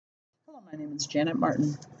Hello, my name is Janet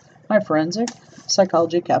Martin. My forensic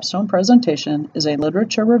psychology capstone presentation is a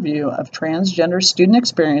literature review of transgender student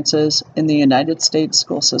experiences in the United States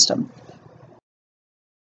school system.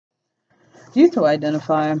 Youth who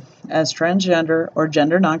identify as transgender or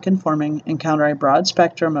gender nonconforming encounter a broad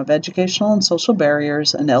spectrum of educational and social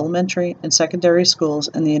barriers in elementary and secondary schools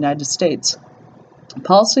in the United States.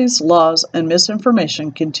 Policies, laws, and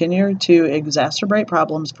misinformation continue to exacerbate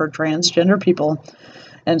problems for transgender people,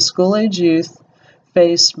 and school-age youth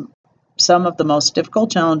face some of the most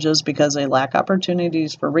difficult challenges because they lack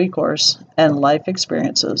opportunities for recourse and life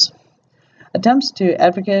experiences. Attempts to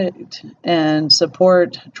advocate and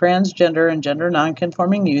support transgender and gender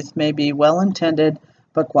nonconforming youth may be well-intended,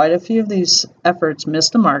 but quite a few of these efforts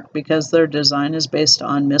miss the mark because their design is based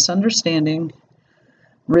on misunderstanding,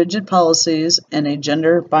 rigid policies, and a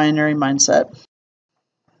gender binary mindset.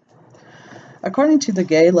 According to the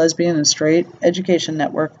Gay, Lesbian, and Straight Education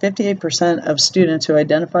Network, 58% of students who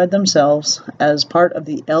identified themselves as part of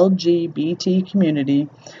the LGBT community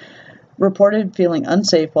reported feeling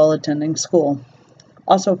unsafe while attending school.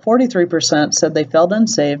 Also, 43% said they felt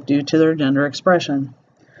unsafe due to their gender expression.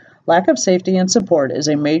 Lack of safety and support is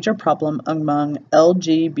a major problem among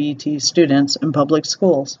LGBT students in public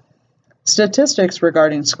schools. Statistics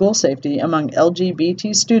regarding school safety among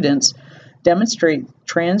LGBT students demonstrate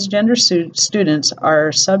transgender students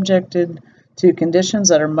are subjected to conditions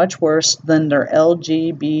that are much worse than their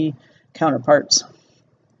LGB counterparts.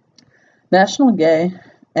 National Gay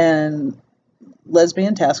and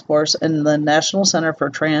Lesbian Task Force and the National Center for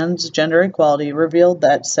Transgender Equality revealed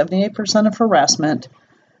that 78% of harassment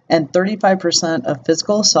and 35% of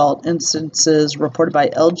physical assault instances reported by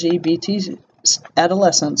LGBT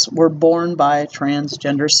adolescents were borne by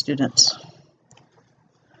transgender students.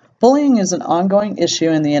 Bullying is an ongoing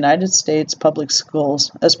issue in the United States public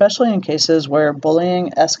schools, especially in cases where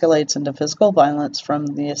bullying escalates into physical violence from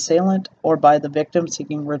the assailant or by the victim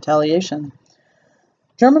seeking retaliation.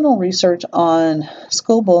 Journal research on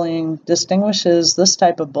school bullying distinguishes this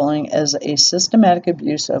type of bullying as a systematic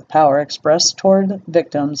abuse of power expressed toward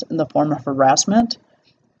victims in the form of harassment,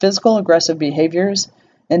 physical aggressive behaviors,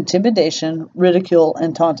 intimidation, ridicule,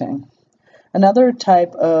 and taunting. Another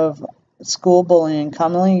type of school bullying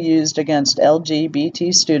commonly used against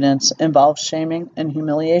LGBT students involves shaming and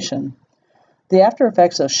humiliation. The after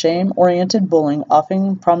effects of shame-oriented bullying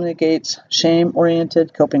often promulgates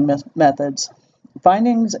shame-oriented coping methods.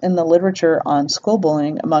 Findings in the literature on school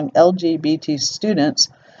bullying among LGBT students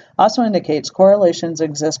also indicates correlations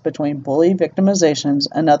exist between bully victimizations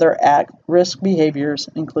and other at-risk behaviors,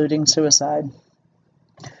 including suicide.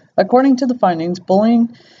 According to the findings,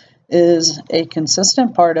 bullying is a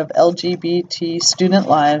consistent part of LGBT student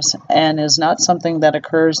lives and is not something that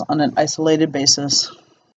occurs on an isolated basis.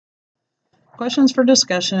 Questions for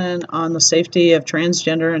discussion on the safety of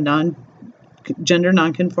transgender and gender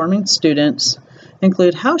nonconforming students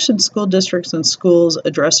include: how should school districts and schools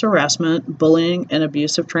address harassment, bullying, and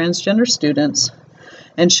abuse of transgender students?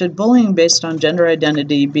 And should bullying based on gender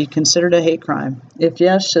identity be considered a hate crime? If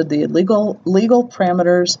yes, should the legal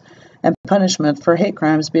parameters and punishment for hate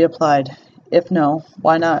crimes be applied? If no,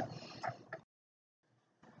 why not?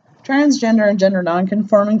 Transgender and gender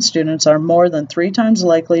nonconforming students are more than 3 times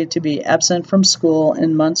likely to be absent from school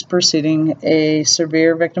in months preceding a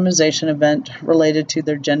severe victimization event related to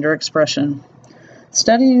their gender expression.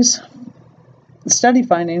 Study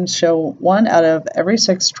findings show 1 out of every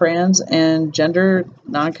 6 trans and gender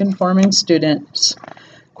nonconforming students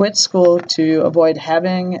quit school to avoid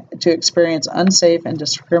having to experience unsafe and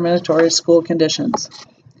discriminatory school conditions.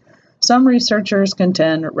 Some researchers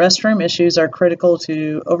contend restroom issues are critical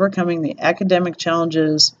to overcoming the academic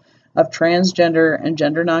challenges of transgender and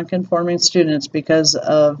gender nonconforming students because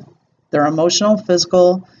of their emotional,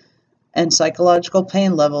 physical, and psychological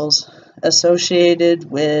pain levels associated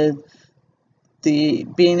with the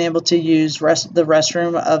being able to use the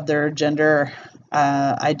restroom of their gender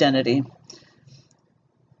identity.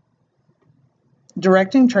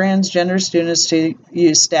 Directing transgender students to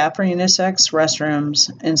use staff or unisex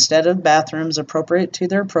restrooms instead of bathrooms appropriate to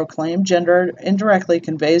their proclaimed gender indirectly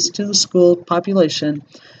conveys to the school population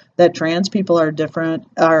that trans people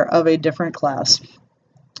are of a different class.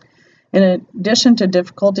 In addition to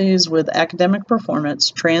difficulties with academic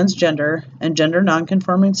performance, transgender and gender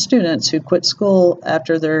nonconforming students who quit school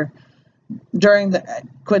during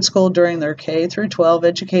their K through 12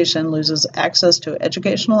 education loses access to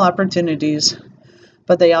educational opportunities,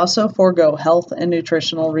 but they also forego health and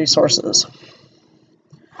nutritional resources.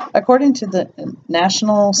 According to the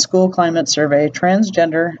National School Climate Survey,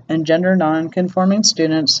 transgender and gender nonconforming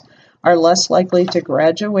students are less likely to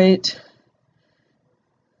graduate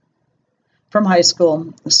from high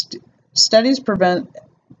school. Studies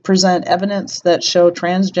present evidence that show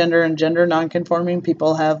transgender and gender nonconforming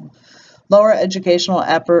people have lower educational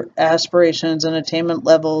aspirations and attainment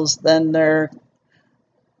levels than their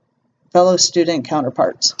fellow student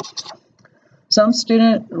counterparts. Some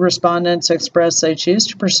student respondents expressed they choose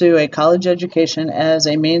to pursue a college education as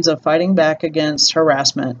a means of fighting back against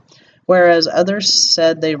harassment, whereas others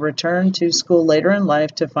said they returned to school later in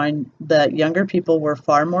life to find that younger people were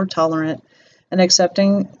far more tolerant and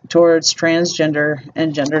accepting towards transgender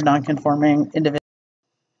and gender nonconforming individuals.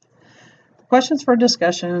 Questions for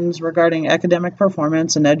discussions regarding academic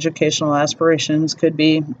performance and educational aspirations could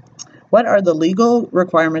be: what are the legal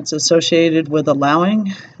requirements associated with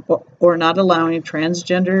allowing or not allowing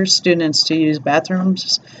transgender students to use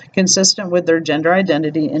bathrooms consistent with their gender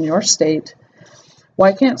identity in your state?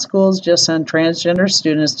 Why can't schools just send transgender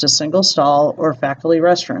students to single stall or faculty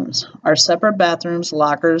restrooms? Are separate bathrooms,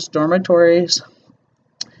 lockers, dormitories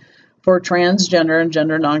for transgender and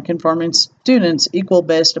gender nonconforming students equal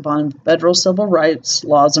based upon federal civil rights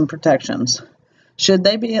laws and protections? Should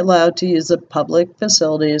they be allowed to use the public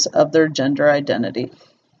facilities of their gender identity?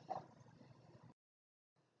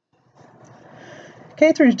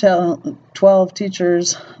 K through 12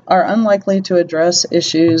 teachers are unlikely to address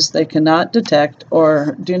issues they cannot detect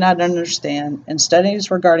or do not understand, and studies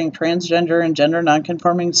regarding transgender and gender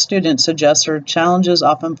nonconforming students suggest their challenges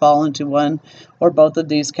often fall into one or both of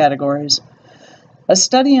these categories. A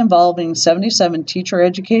study involving 77 teacher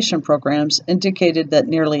education programs indicated that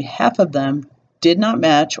nearly half of them did not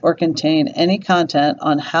match or contain any content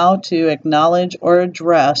on how to acknowledge or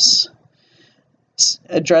address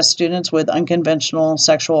students with unconventional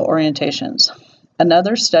sexual orientations.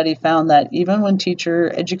 Another study found that even when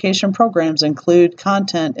teacher education programs include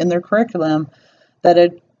content in their curriculum that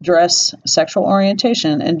address sexual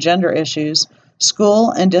orientation and gender issues,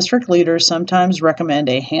 school and district leaders sometimes recommend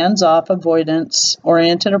a hands-off,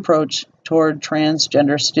 avoidance-oriented approach toward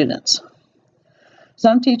transgender students.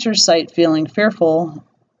 Some teachers cite feeling fearful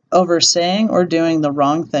over saying or doing the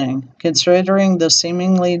wrong thing, considering the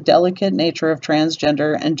seemingly delicate nature of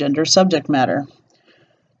transgender and gender subject matter.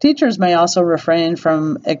 Teachers may also refrain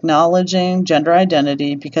from acknowledging gender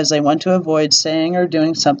identity because they want to avoid saying or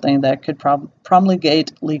doing something that could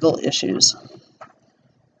promulgate legal issues.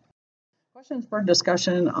 Questions for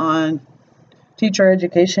discussion on teacher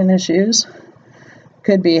education issues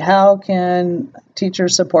could be: how can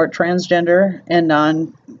teachers support transgender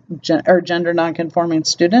and gender nonconforming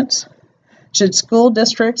students? Should school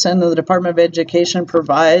districts and the Department of Education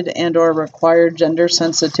provide and/or require gender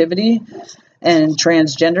sensitivity and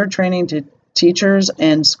transgender training to teachers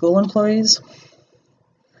and school employees?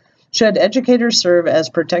 Should educators serve as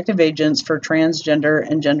protective agents for transgender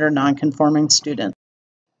and gender nonconforming students?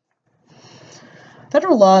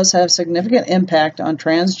 Federal laws have significant impact on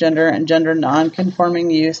transgender and gender nonconforming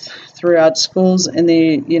youth throughout schools in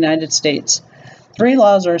the United States. Three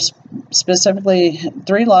laws that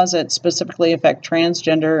specifically affect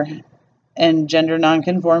transgender and gender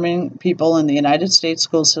nonconforming people in the United States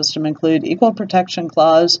school system include Equal Protection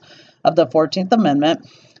Clause of the 14th Amendment,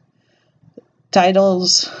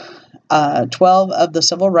 Titles 12 of the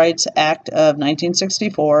Civil Rights Act of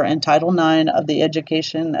 1964, and Title IX of the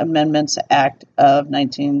Education Amendments Act of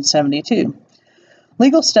 1972.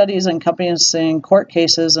 Legal studies encompassing court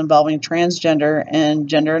cases involving transgender and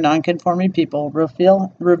gender nonconforming people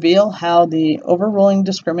reveal how the overruling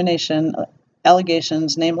discrimination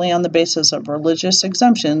allegations, namely on the basis of religious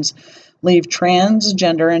exemptions, leave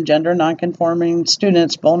transgender and gender nonconforming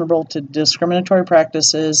students vulnerable to discriminatory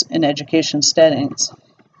practices in education settings.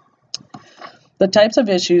 The types of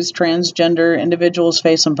issues transgender individuals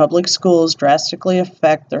face in public schools drastically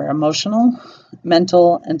affect their emotional,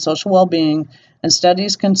 mental, and social well-being, and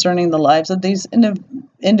studies concerning the lives of these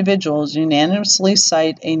individuals unanimously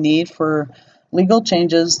cite a need for legal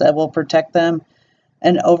changes that will protect them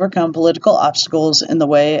and overcome political obstacles in the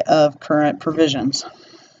way of current provisions.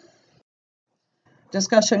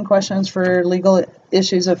 Discussion questions for legal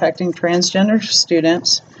issues affecting transgender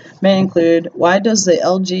students may include: why does the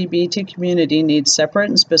LGBT community need separate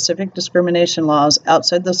and specific discrimination laws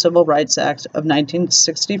outside the Civil Rights Act of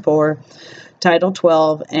 1964, Title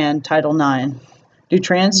 12, and Title IX? Do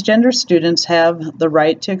transgender students have the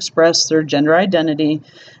right to express their gender identity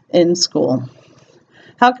in school?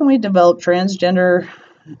 How can we develop transgender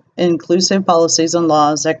inclusive policies and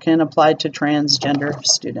laws that can apply to transgender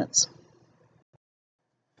students?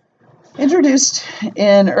 Introduced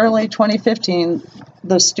in early 2015,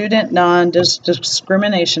 the Student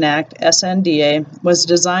Non-Discrimination Act, SNDA, was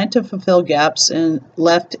designed to fulfill gaps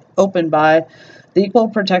left open by the Equal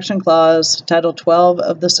Protection Clause, Title 12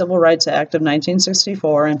 of the Civil Rights Act of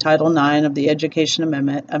 1964, and Title 9 of the Education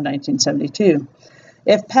Amendment of 1972.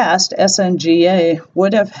 If passed, SNGA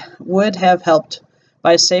would have helped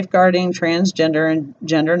by safeguarding transgender and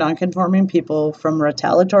gender nonconforming people from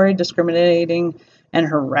retaliatory, discriminating, and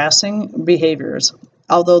harassing behaviors,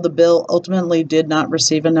 although the bill ultimately did not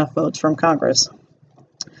receive enough votes from Congress.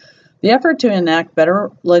 The effort to enact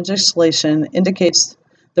better legislation indicates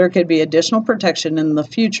there could be additional protection in the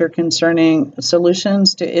future concerning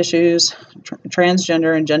solutions to issues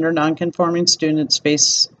transgender and gender nonconforming students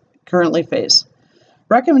currently face.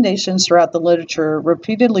 Recommendations throughout the literature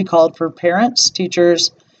repeatedly called for parents,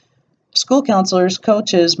 teachers, school counselors,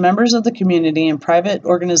 coaches, members of the community, and private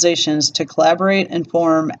organizations to collaborate and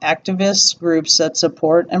form activist groups that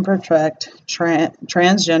support and protect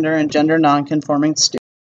transgender and gender nonconforming students.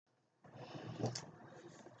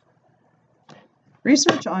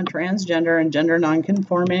 Research on transgender and gender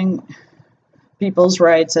nonconforming people's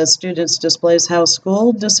rights as students displays how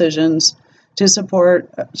school decisions to support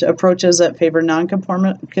approaches that favor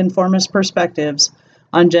nonconformist perspectives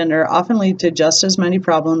on gender often lead to just as many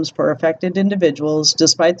problems for affected individuals,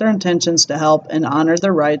 despite their intentions to help and honor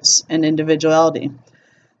their rights and individuality.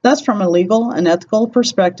 Thus, from a legal and ethical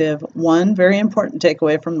perspective, one very important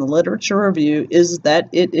takeaway from the literature review is that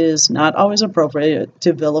it is not always appropriate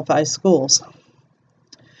to vilify schools.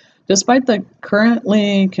 Despite the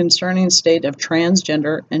currently concerning state of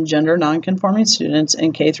transgender and gender nonconforming students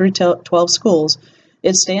in K-12 schools,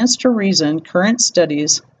 it stands to reason current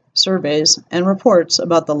studies, surveys, and reports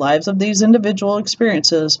about the lives of these individual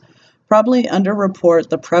experiences probably underreport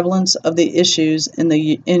the prevalence of the issues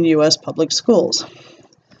in U.S. public schools.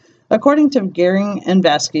 According to Gehring and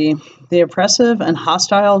Vasky, the oppressive and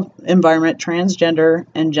hostile environment transgender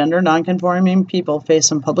and gender nonconforming people face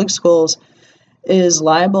in public schools is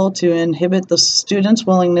liable to inhibit the students'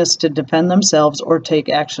 willingness to defend themselves or take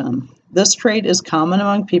action. This trait is common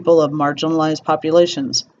among people of marginalized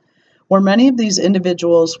populations, where many of these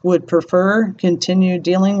individuals would prefer continue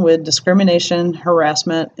dealing with discrimination,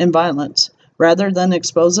 harassment, and violence, rather than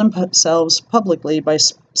expose themselves publicly by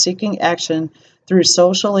seeking action through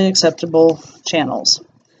socially acceptable channels.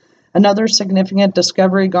 Another significant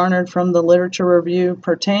discovery garnered from the literature review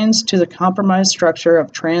pertains to the compromised structure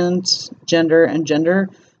of transgender and gender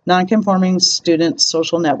nonconforming students'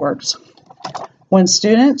 social networks. When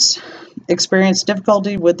students experience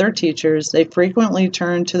difficulty with their teachers, they frequently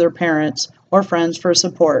turn to their parents or friends for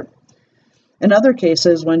support. In other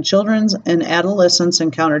cases, when children and adolescents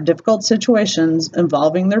encounter difficult situations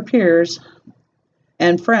involving their peers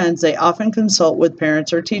and friends, they often consult with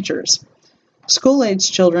parents or teachers.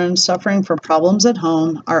 School-aged children suffering from problems at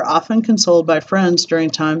home are often consoled by friends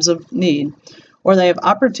during times of need, or they have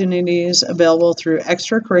opportunities available through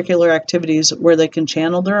extracurricular activities where they can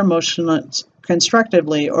channel their emotions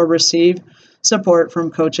constructively or receive support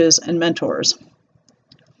from coaches and mentors.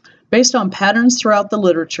 Based on patterns throughout the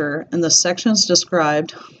literature and the sections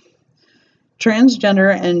described,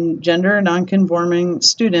 transgender and gender nonconforming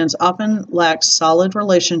students often lack solid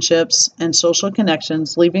relationships and social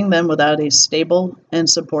connections, leaving them without a stable and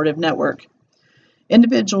supportive network.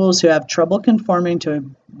 Individuals who have trouble conforming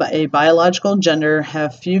to a biological gender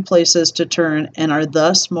have few places to turn and are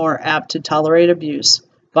thus more apt to tolerate abuse,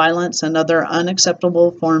 violence, and other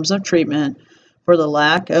unacceptable forms of treatment for the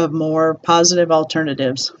lack of more positive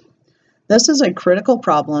alternatives. This is a critical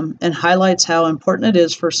problem and highlights how important it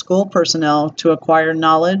is for school personnel to acquire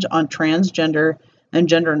knowledge on transgender and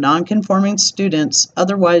gender nonconforming students.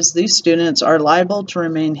 Otherwise, these students are liable to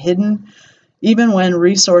remain hidden even when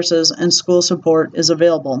resources and school support is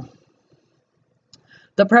available.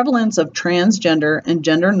 The prevalence of transgender and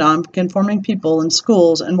gender nonconforming people in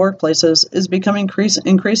schools and workplaces is becoming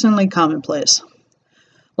increasingly commonplace.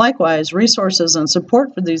 Likewise, resources and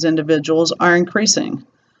support for these individuals are increasing,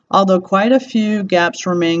 although quite a few gaps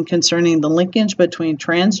remain concerning the linkage between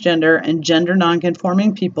transgender and gender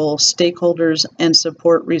nonconforming people, stakeholders, and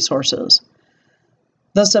support resources.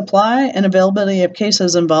 The supply and availability of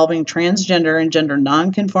cases involving transgender and gender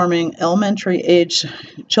nonconforming elementary-age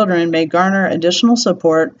children may garner additional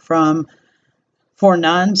support for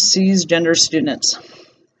non-cisgender students.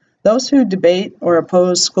 Those who debate or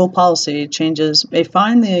oppose school policy changes may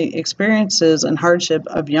find the experiences and hardship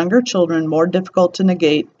of younger children more difficult to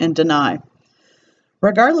negate and deny.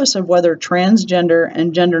 Regardless of whether transgender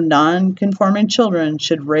and gender non-conforming children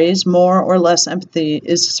should raise more or less empathy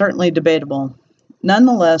is certainly debatable.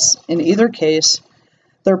 Nonetheless, in either case,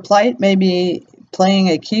 their plight may be playing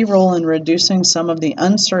a key role in reducing some of the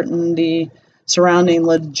uncertainty surrounding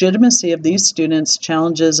legitimacy of these students'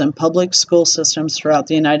 challenges in public school systems throughout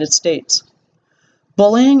the United States.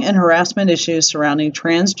 Bullying and harassment issues surrounding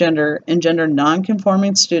transgender and gender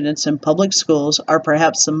nonconforming students in public schools are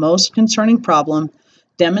perhaps the most concerning problem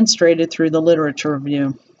demonstrated through the literature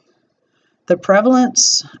review. The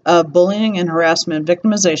prevalence of bullying and harassment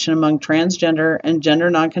victimization among transgender and gender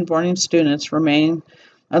nonconforming students remain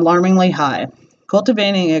alarmingly high.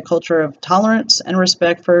 Cultivating a culture of tolerance and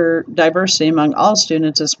respect for diversity among all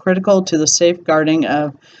students is critical to the safeguarding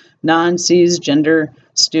of non-cisgender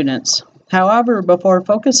students. However, before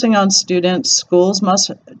focusing on students, schools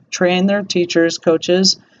must train their teachers,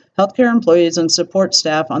 coaches, healthcare employees, and support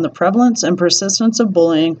staff on the prevalence and persistence of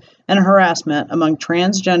bullying and harassment among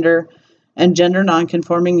transgender and gender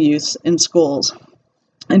nonconforming youth in schools.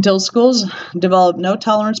 Until schools develop no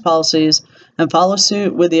tolerance policies and follow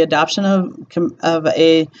suit with the adoption of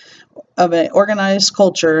an organized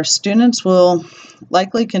culture, students will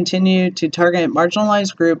likely continue to target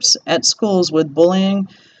marginalized groups at schools with bullying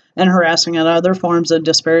and harassing and other forms of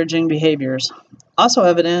disparaging behaviors. Also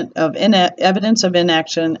evidence of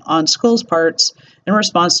inaction on schools' parts in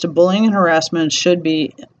response to bullying and harassment should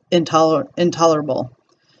be intolerable.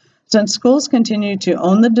 Since schools continue to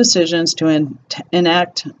own the decisions to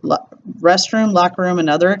enact restroom, locker room, and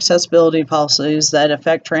other accessibility policies that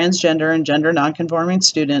affect transgender and gender nonconforming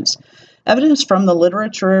students, evidence from the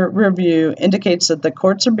literature review indicates that the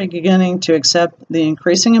courts are beginning to accept the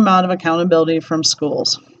increasing amount of accountability from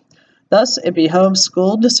schools. Thus, it behoves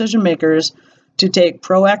school decision makers to take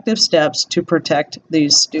proactive steps to protect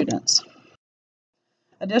these students.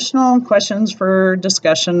 Additional questions for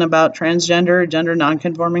discussion about transgender or gender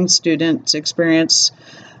nonconforming students' experience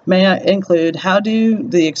may include: how do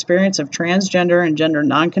the experience of transgender and gender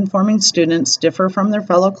nonconforming students differ from their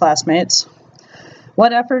fellow classmates?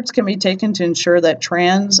 What efforts can be taken to ensure that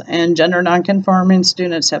trans and gender nonconforming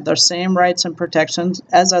students have the same rights and protections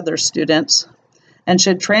as other students? And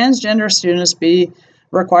should transgender students be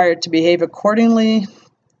required to behave accordingly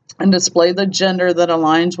and display the gender that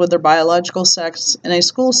aligns with their biological sex in a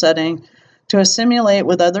school setting to assimilate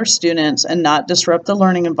with other students and not disrupt the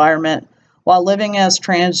learning environment while living as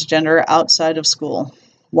transgender outside of school?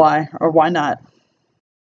 Why or why not?